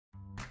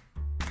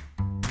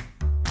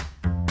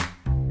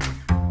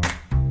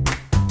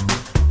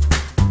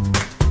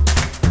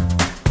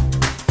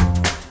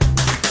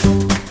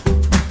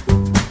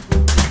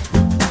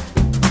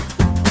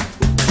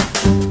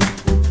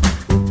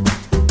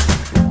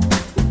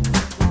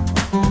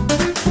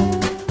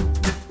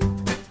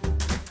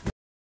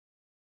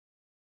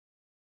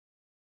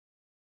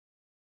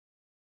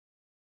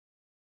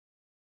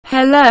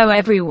Hello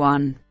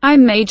everyone,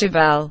 I'm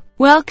Majovel.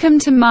 Welcome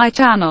to my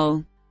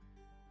channel.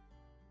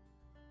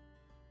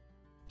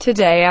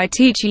 Today I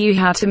teach you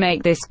how to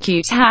make this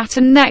cute hat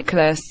and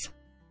necklace.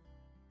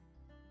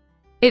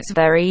 It's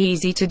very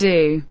easy to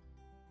do.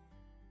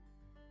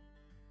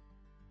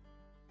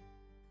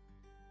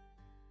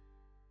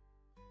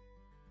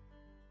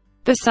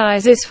 The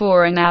size is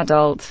for an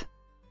adult,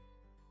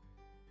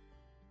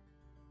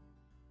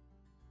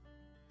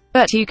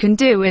 but you can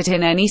do it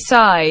in any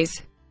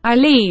size. I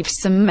leave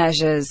some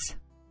measures.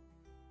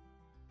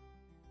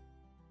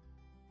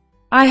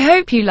 I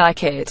hope you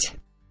like it.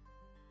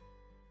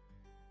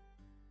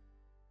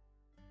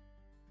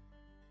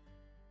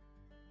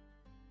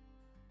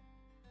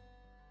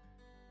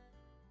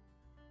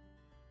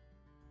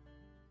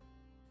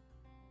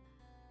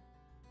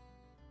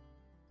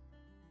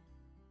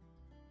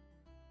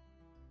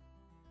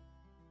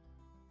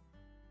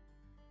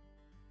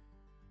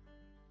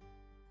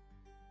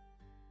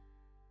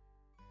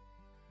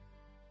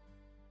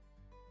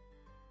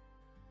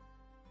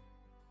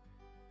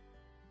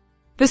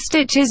 The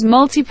stitch is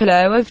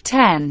multiplo of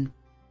 10.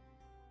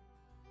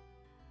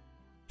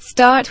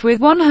 Start with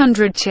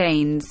 100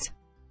 chains.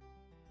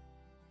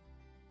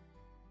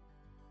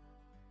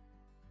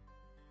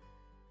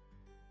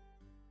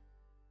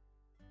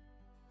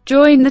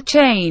 Join the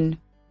chain.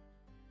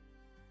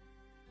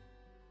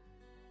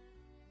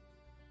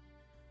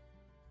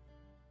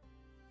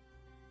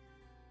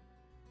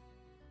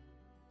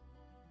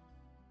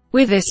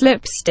 With a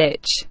slip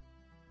stitch.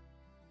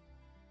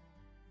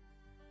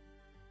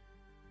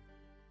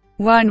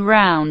 1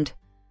 round,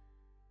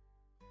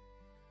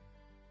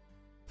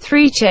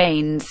 3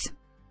 chains,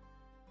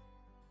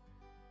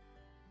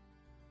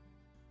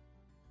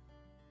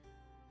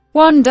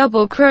 1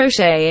 double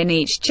crochet in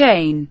each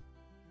chain,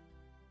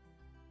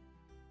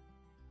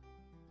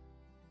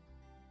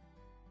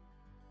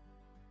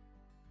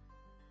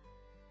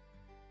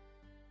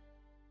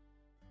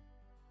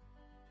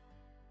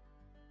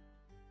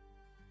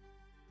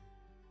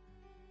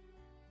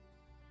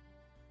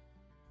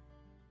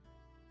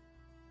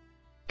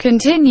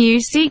 continue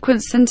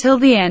sequence until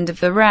the end of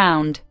the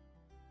round.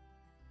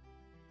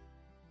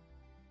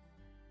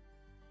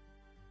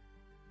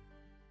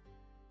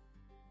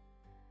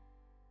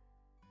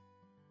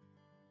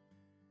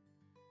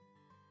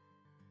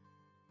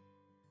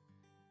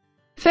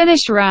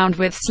 Finish round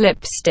with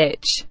slip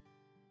stitch.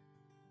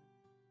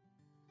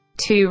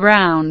 2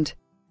 round,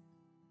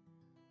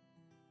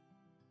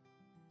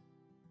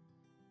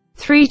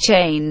 3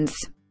 chains,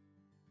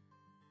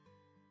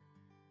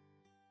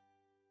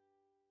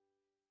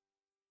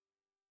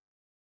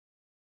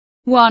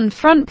 1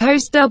 front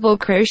post double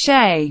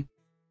crochet,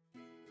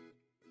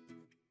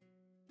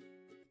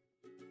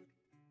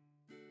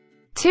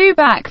 2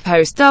 back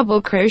post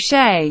double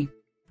crochet,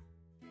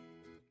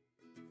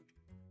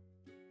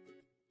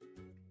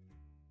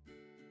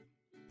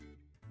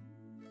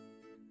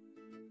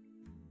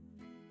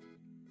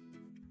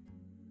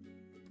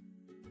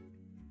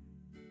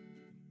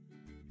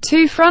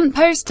 2 front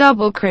post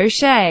double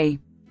crochet,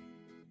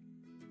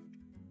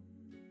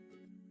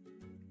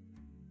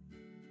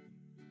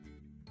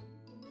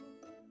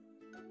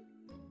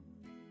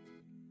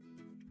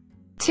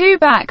 2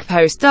 back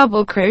post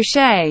double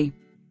crochet,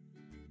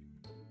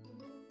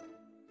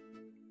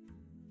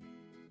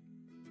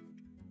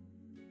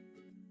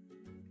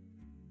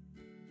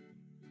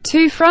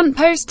 2 front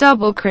post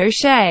double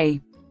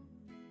crochet,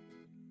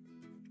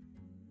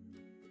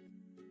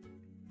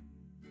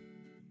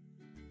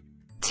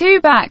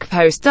 2 back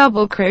post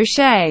double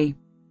crochet,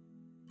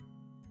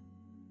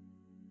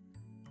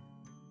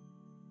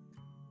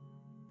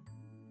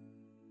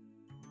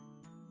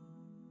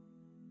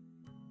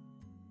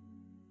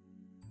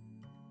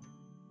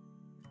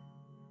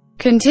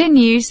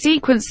 'Continue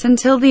sequence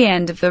until the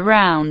end of the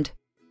round.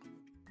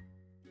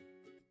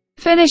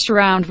 Finish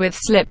round with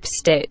slip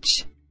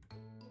stitch.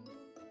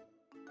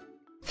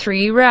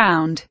 3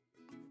 round,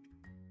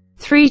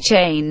 3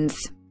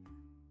 chains,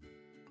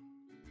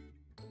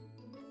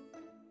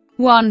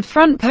 1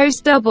 front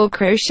post double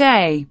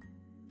crochet,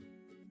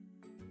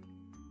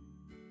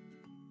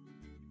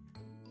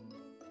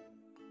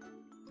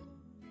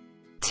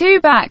 2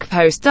 back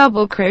post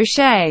double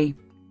crochet,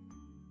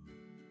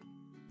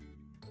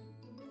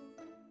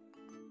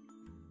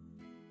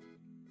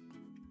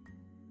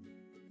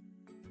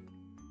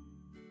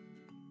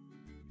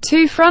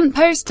 2 front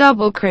post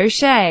double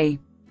crochet,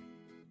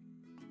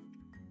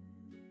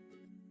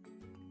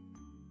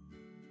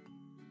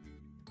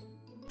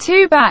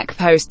 2 back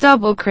post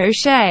double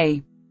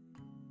crochet.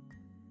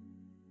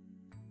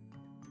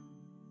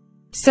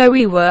 So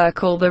we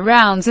work all the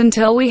rounds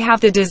until we have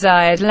the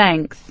desired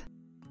length.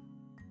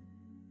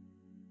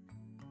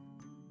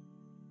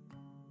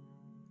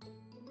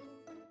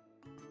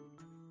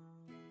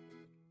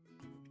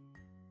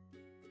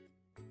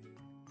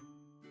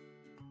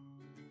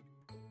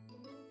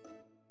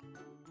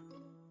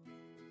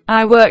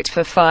 I worked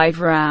for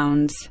 5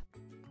 rounds.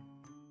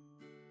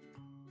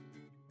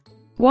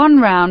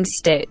 1 round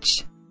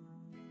stitch,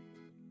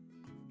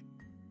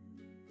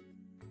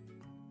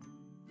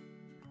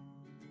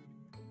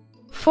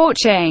 4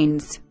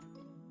 chains,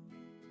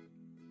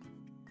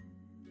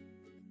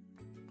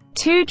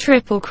 2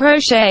 triple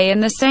crochet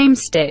in the same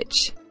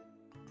stitch,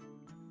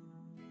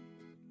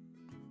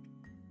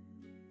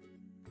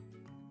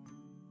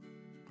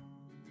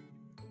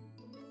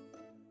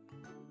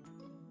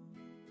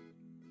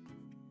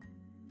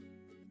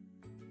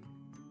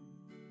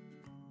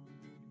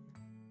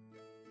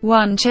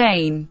 1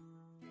 chain,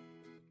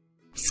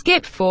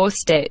 skip 4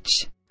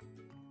 stitch.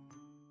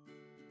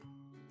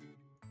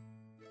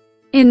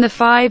 In the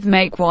 5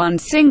 make 1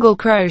 single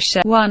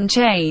crochet, 1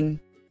 chain,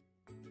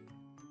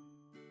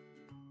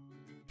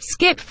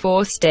 skip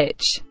 4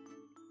 stitch.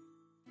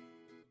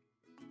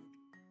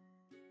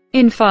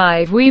 In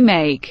 5 we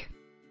make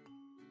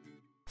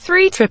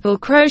 3 triple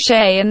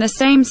crochet in the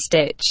same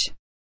stitch,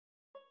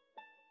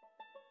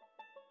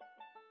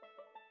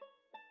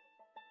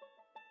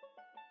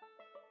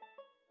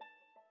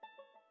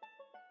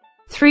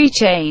 3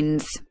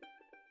 chains,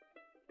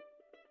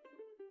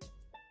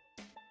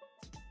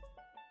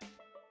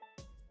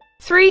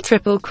 3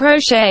 triple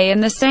crochet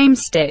in the same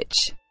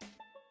stitch,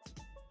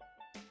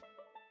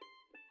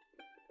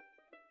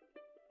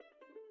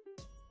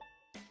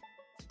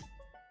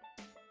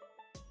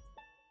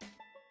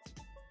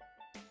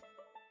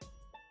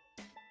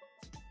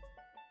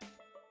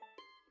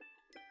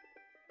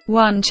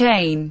 1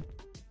 chain,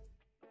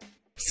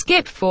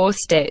 skip 4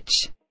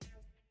 stitch.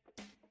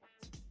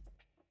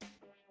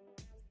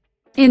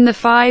 In the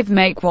 5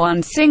 make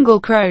 1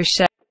 single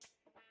crochet,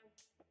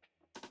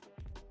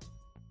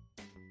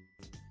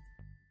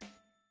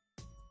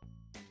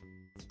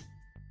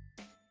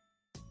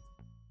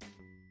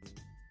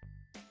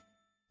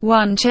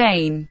 one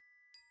chain,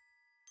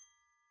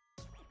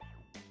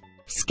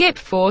 skip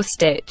 4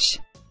 stitch.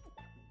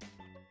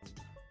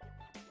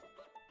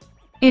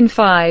 In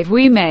 5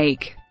 we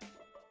make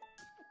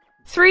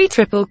 3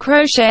 triple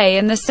crochet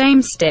in the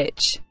same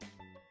stitch,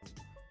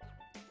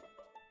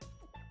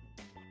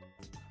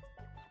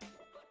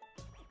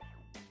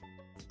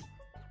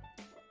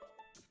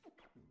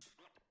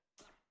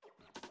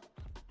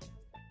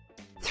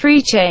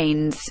 3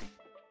 chains,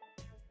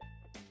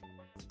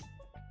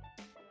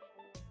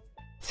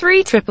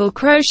 3 triple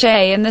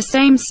crochet in the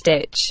same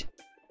stitch,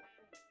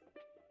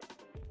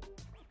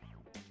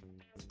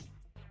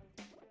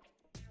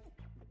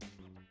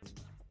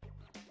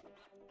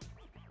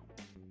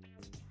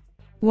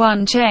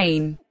 1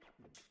 chain,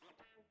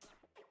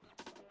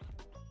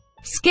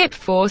 skip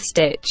 4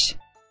 stitch.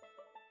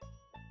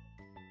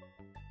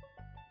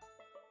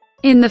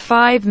 In the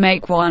 5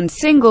 make 1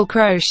 single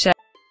crochet.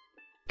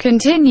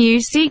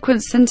 Continue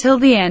sequence until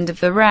the end of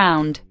the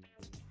round.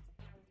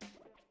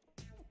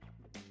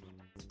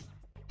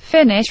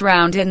 Finish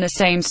round in the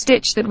same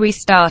stitch that we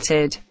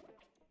started.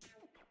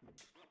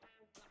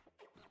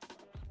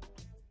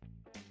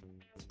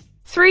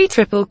 3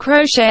 triple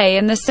crochet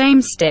in the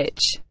same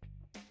stitch.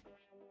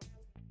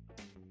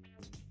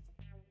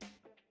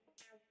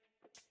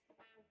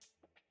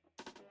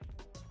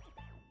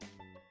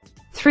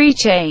 3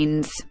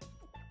 chains.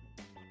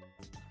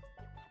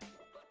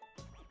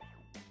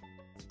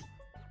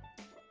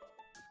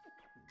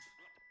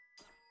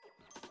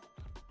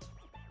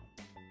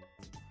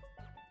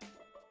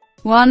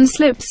 1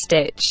 slip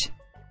stitch,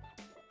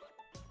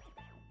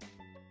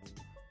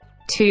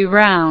 2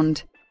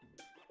 round,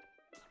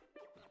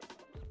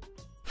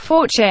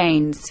 4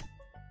 chains,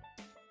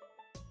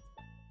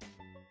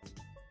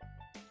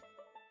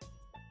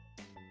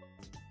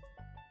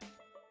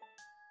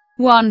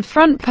 1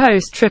 front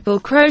post triple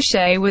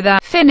crochet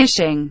without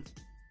finishing,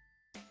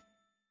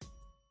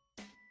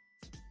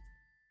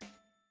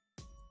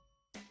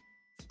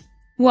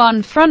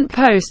 1 front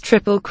post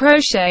triple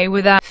crochet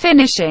without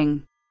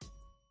finishing.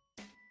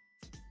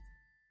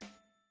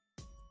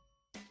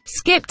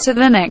 Skip to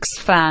the next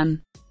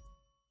fan.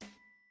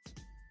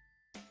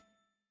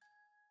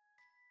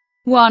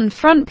 1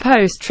 front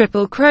post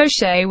triple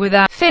crochet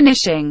without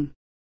finishing.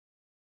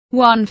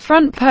 1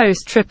 front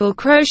post triple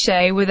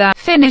crochet without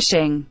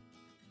finishing.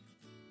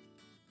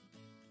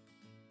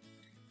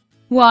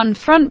 1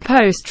 front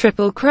post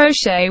triple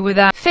crochet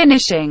without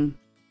finishing.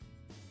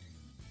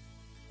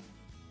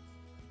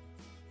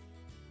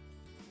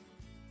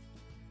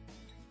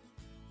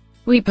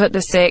 We put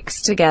the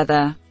 6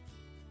 together.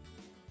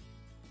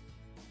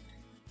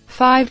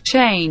 5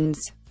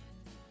 chains,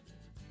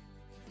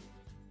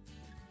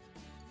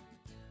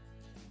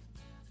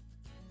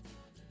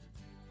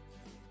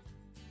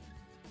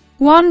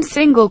 1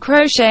 single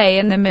crochet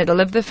in the middle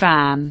of the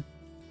fan,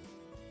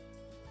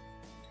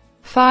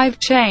 5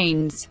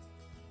 chains,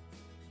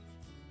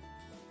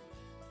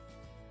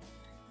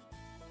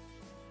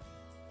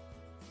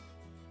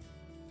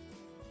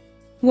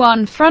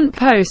 1 front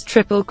post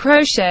triple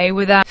crochet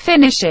without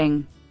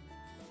finishing,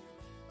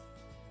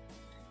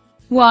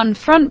 1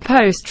 front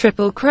post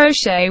triple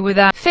crochet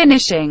without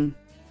finishing,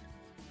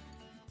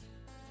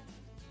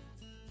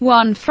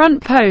 1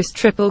 front post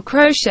triple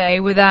crochet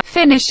without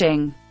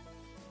finishing.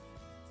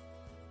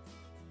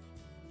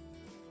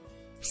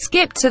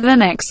 Skip to the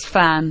next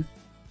fan.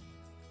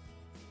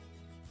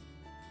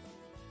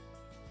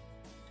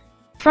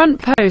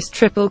 front post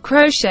triple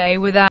crochet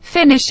without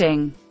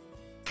finishing,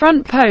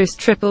 front post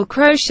triple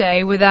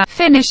crochet without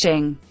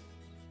finishing,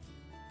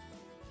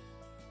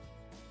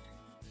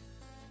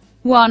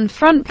 1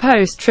 front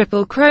post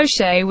triple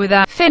crochet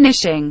without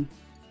finishing,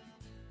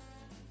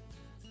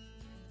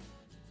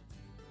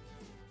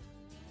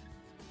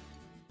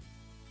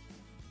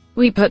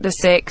 we put the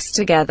 6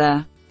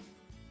 together,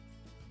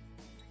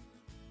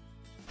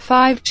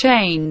 5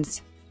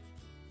 chains,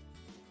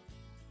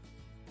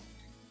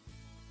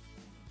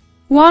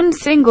 1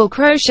 single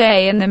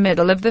crochet in the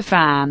middle of the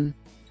fan,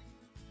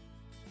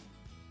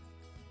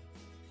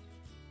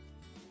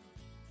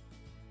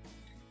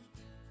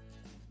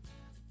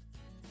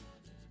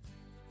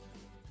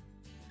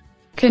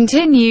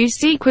 continue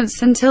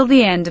sequence until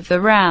the end of the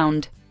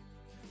round.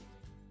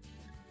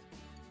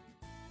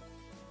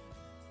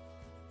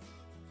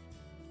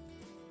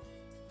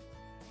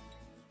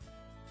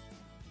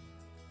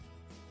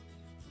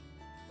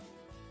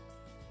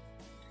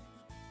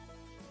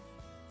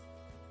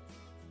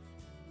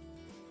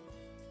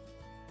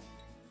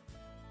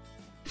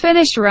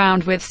 Finish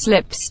round with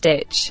slip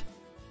stitch.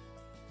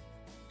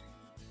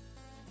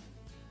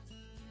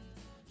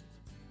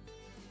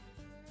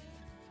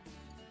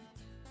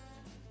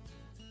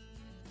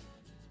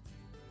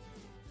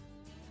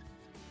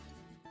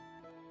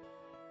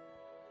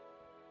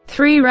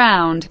 Three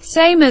round,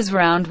 same as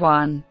round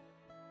 1.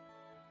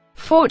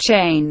 4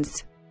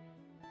 chains,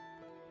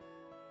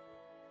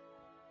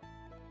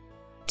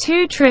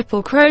 2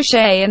 triple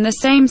crochet in the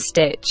same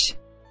stitch,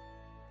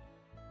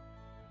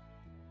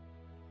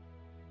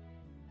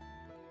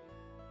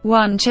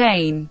 1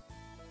 chain,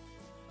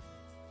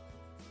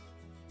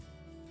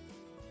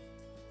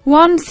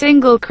 1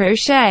 single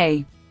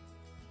crochet,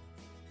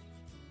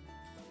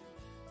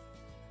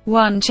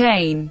 1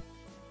 chain,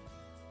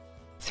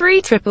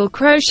 3 triple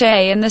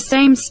crochet in the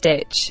same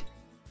stitch,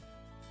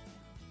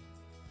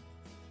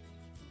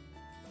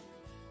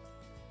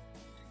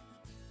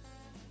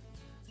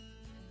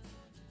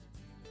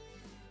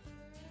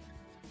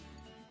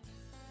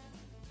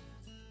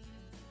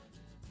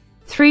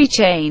 3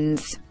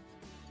 chains,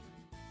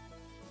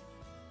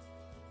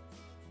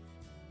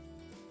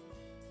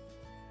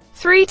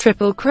 3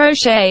 triple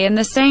crochet in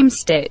the same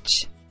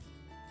stitch,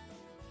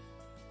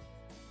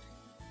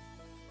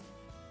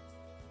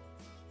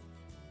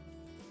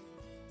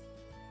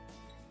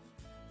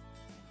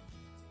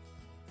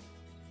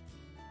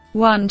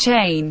 1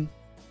 chain,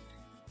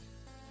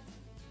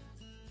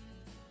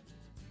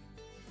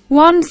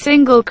 1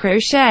 single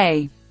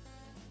crochet,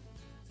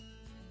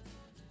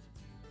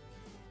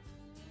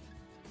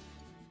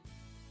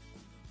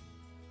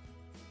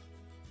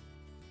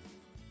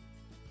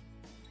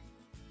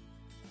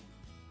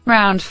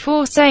 round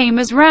 4 same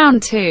as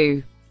round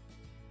 2.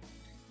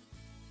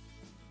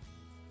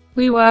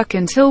 We work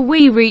until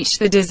we reach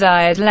the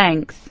desired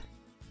length.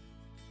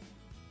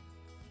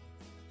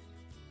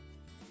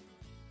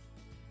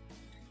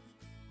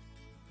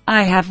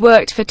 I have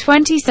worked for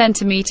 20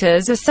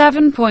 centimeters or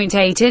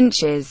 7.8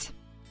 inches.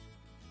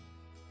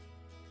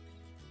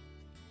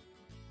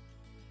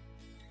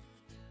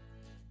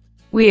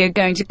 We are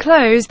going to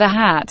close the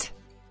hat.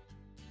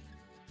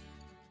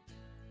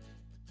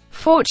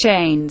 4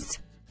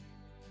 chains,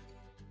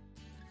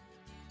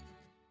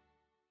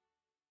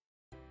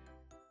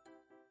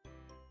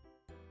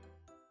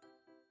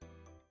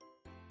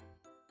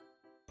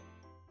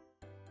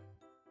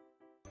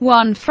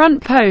 1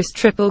 front post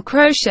triple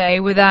crochet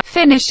without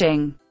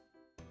finishing,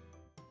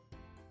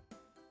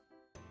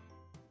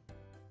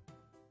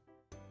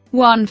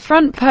 1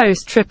 front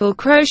post triple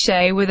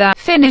crochet without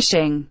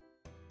finishing,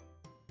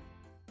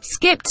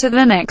 skip to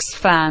the next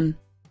fan,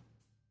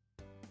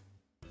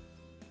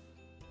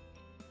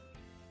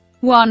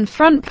 1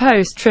 front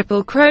post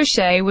triple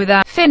crochet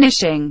without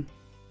finishing,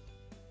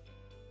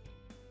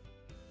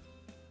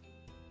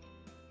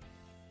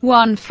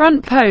 1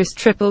 front post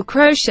triple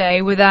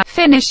crochet without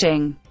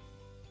finishing,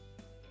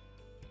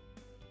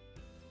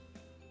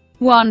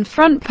 1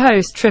 front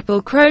post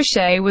triple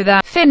crochet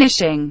without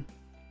finishing,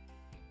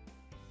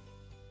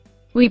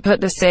 we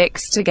put the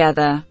 6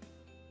 together,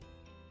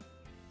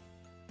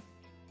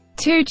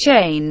 2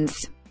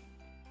 chains,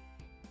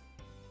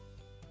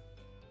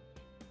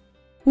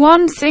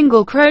 1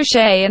 single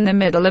crochet in the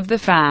middle of the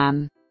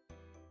fan,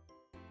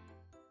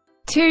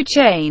 2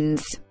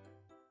 chains,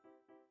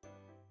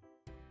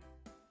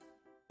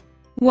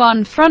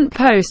 1 front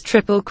post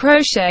triple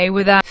crochet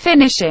without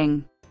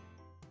finishing,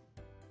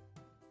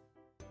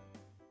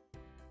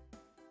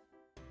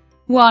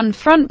 1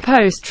 front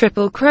post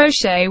triple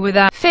crochet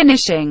without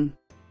finishing,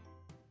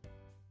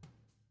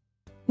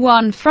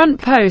 1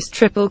 front post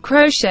triple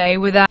crochet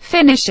without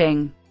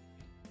finishing,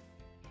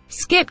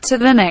 skip to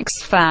the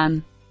next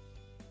fan,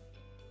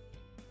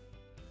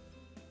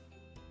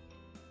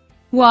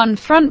 1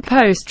 front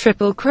post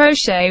triple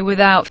crochet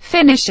without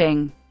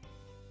finishing,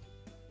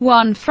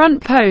 1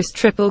 front post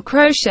triple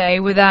crochet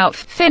without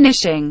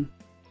finishing,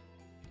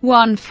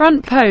 1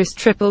 front post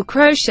triple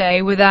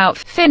crochet without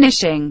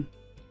finishing,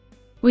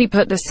 we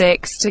put the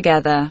 6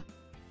 together,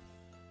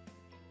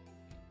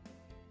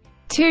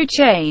 2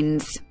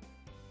 chains,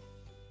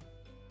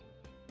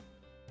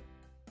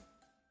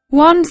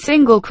 1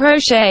 single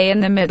crochet in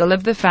the middle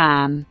of the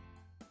fan.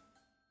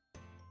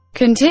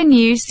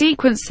 Continue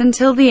sequence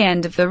until the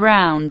end of the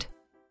round.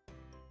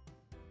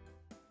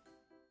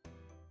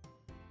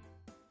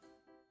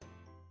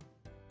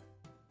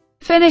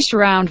 Finish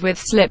round with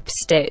slip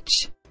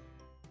stitch.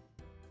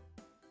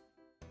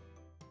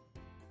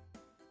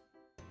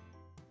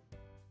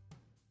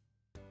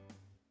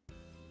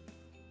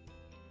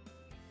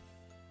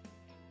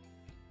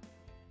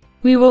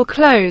 We will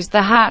close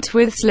the hat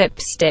with slip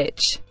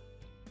stitch,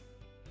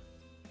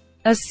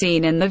 as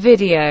seen in the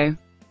video.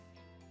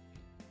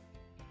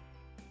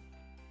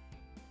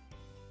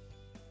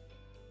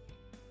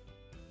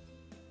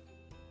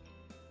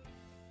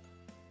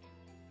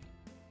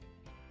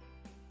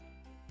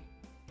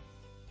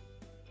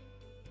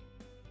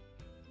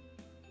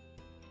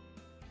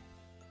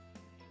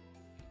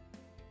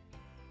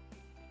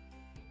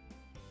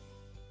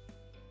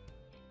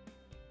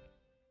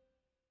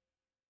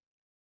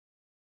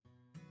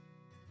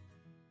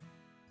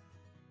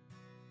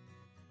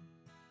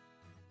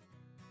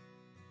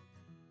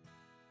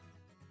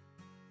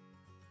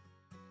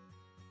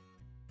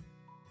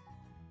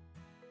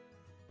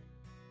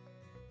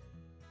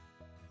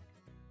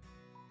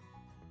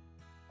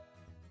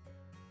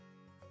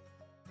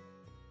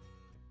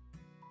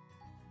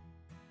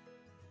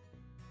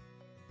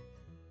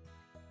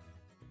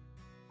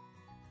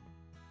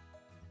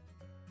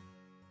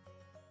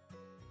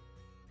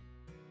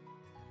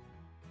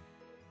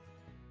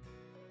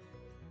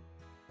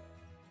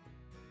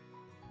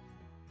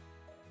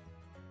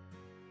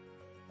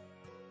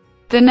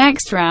 The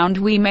next round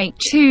we make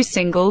 2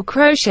 single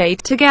crochet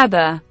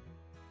together.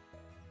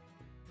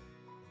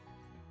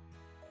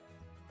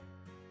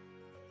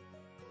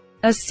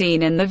 As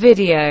seen in the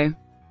video.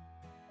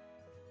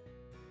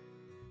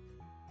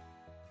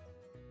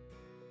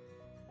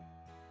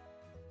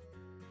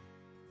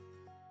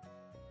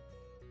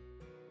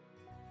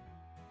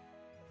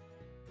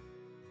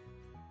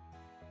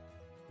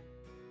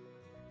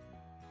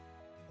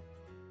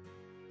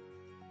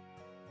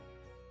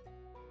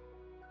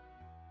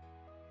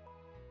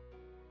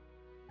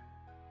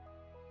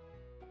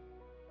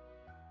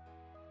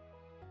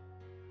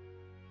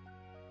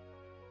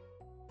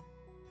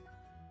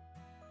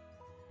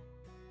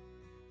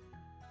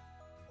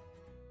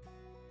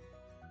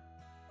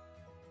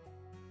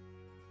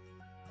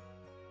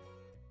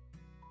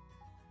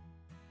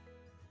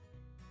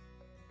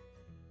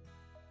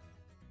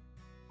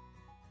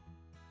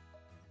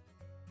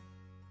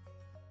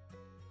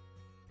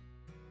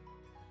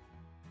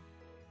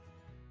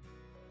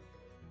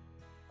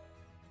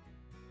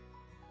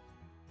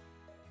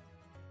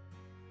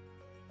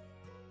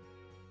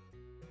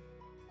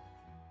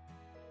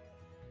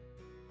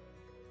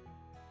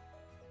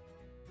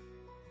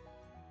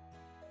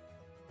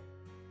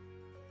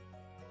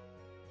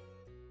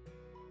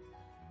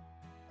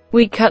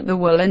 We cut the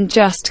wool and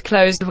just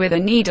closed with a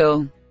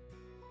needle.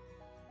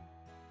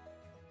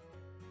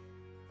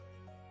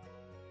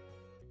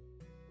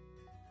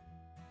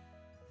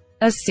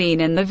 As seen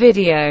in the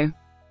video.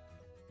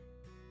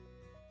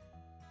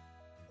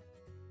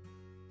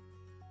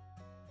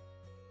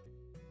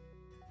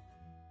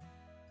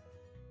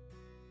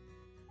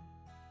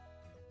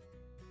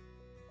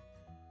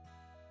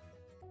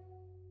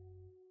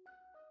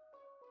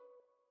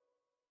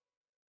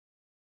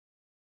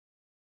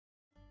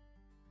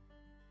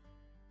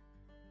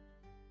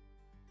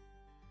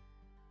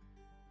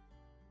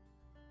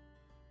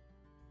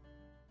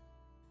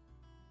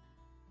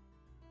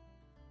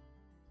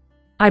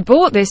 I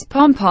bought this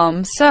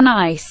pom-pom, so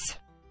nice.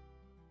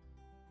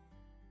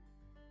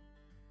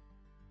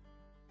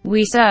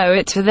 We sew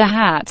it to the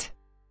hat.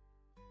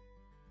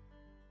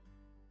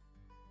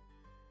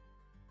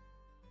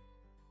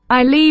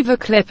 I leave a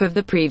clip of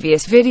the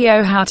previous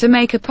video how to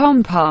make a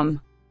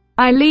pom-pom.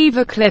 I leave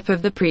a clip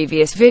of the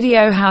previous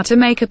video how to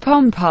make a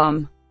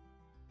pom-pom.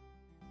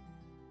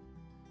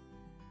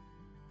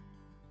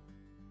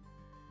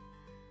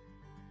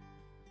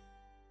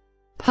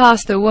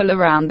 Pass the wool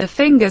around the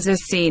fingers as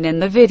seen in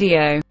the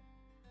video.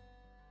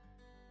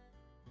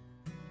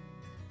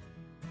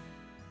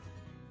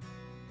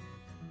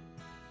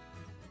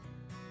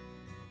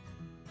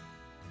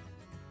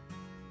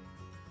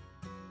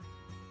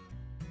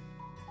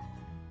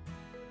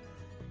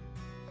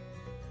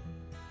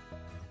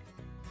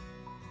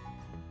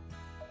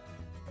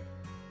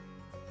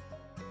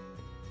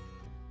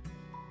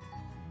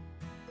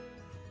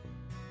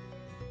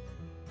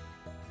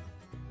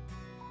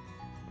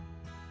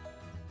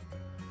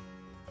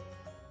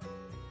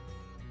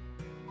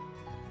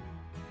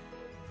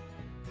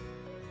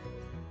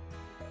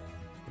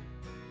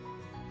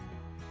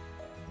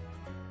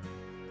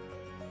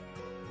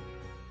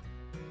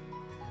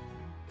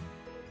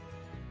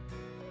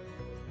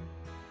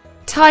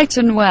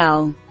 Tighten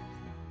well.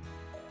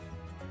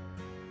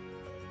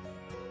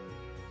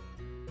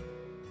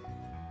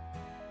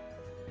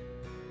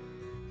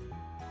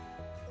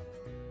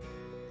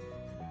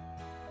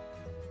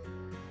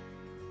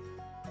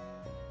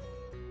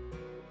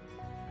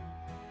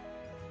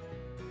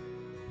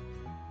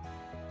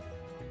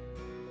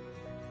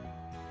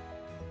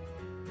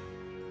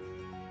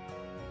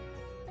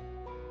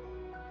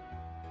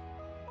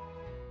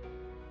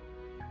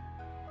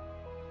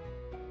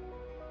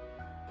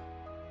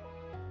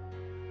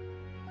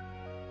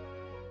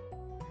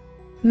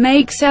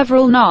 Make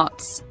several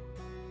knots.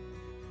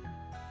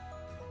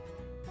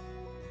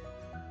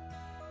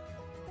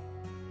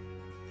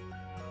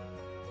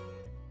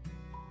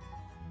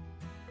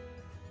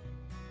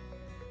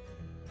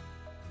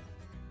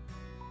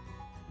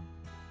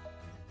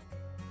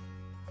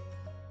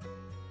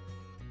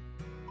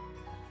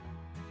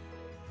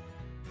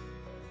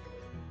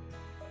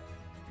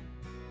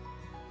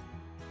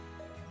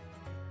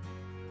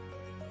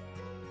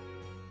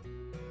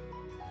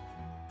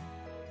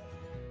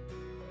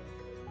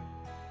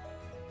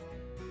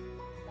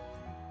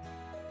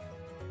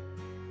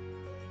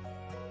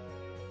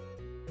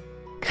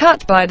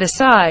 Cut by the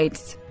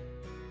sides.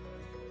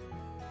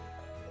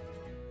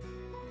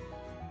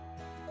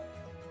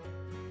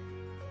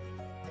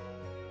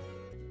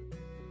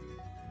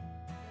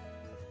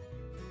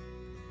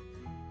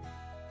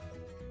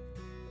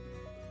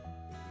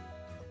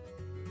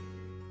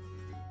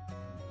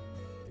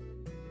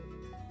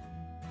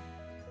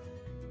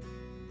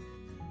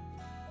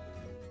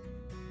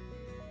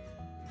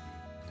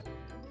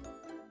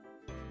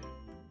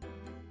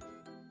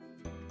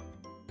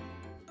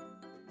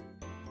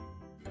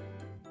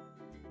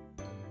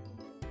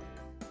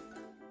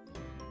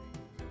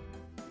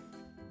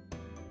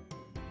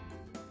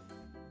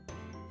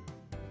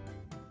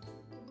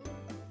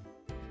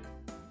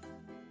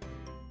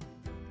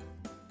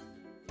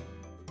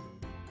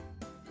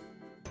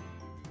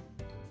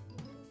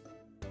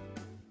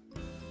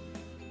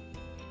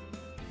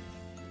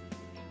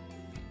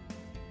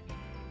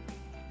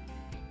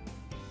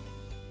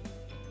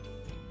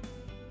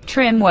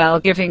 Trim well,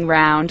 giving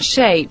round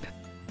shape.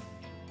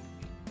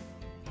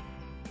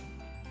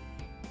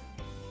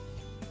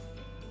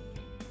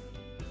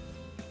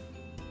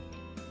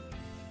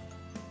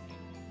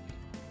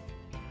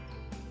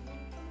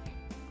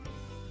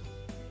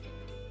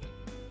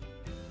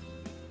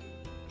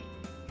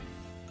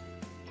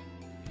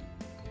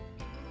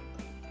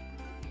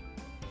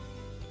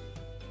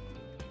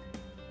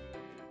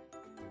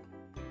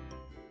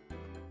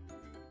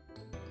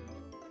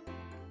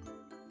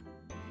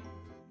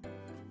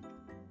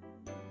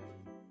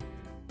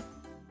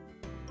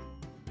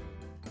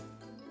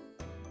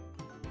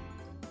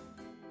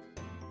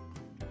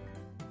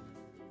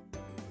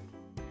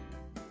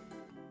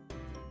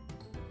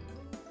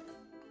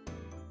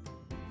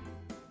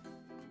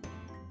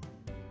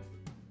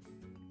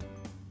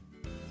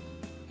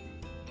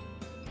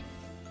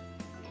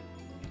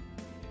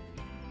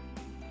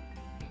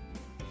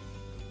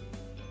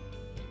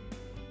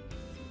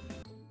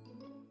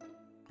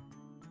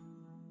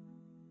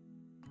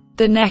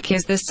 The neck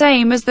is the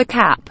same as the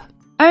cap,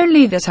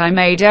 only that I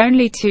made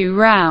only 2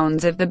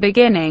 rounds at the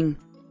beginning,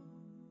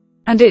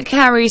 and it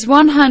carries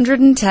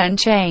 110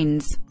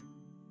 chains.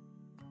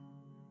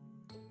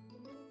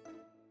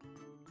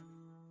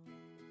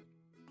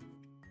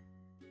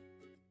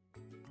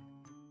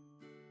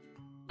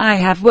 I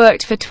have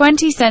worked for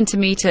 20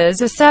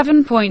 centimeters or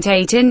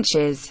 7.8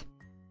 inches.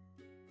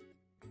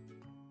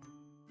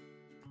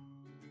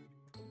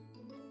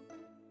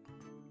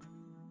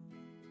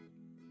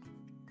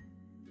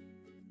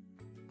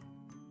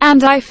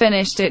 And I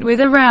finished it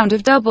with a round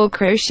of double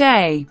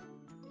crochet.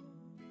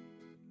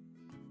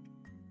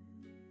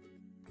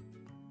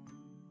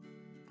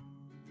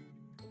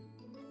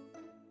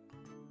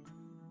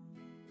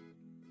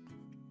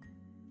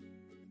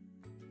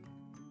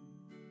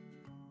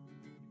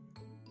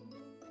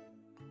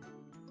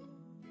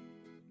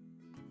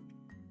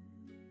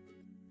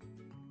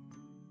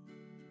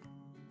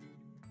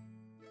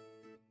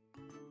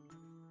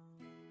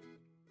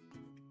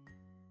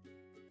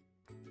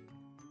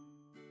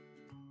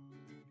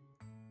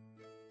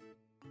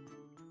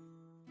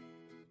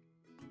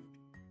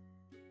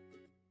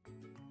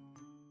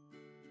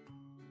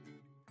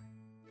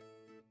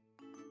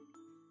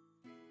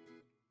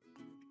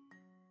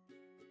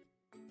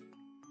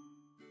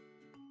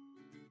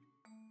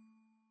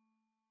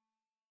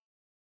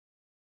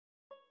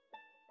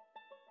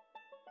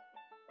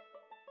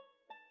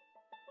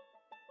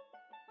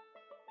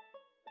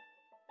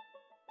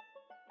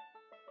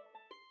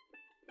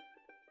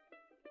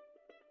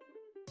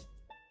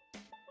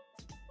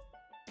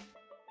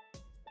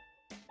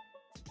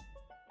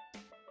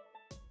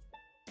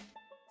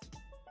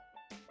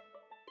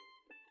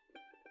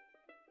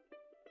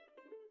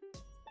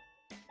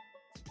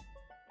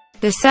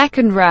 The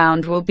second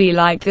round will be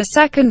like the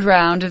second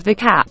round of the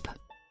cap.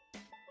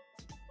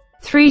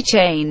 3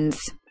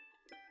 chains.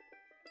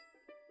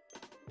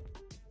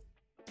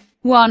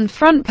 1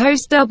 front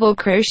post double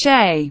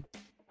crochet.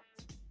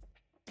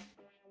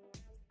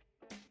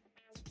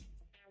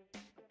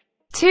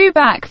 2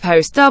 back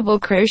post double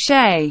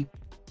crochet.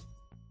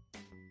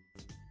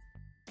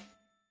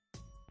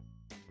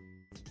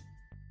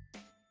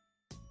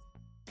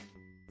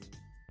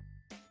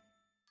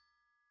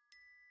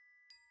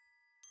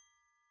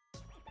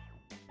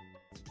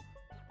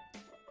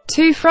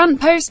 2 front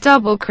post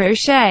double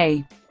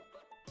crochet.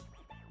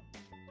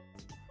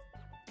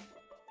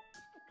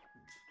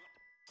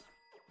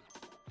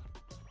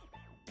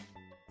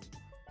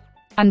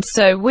 And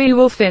so we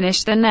will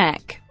finish the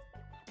neck.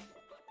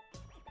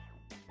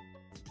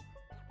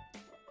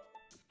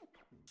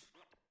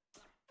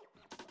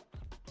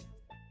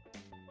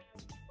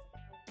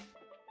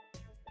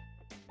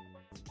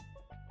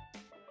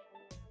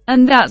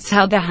 And that's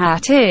how the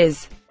hat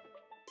is.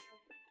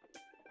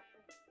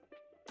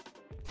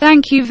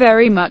 Thank you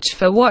very much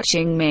for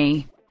watching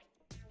me.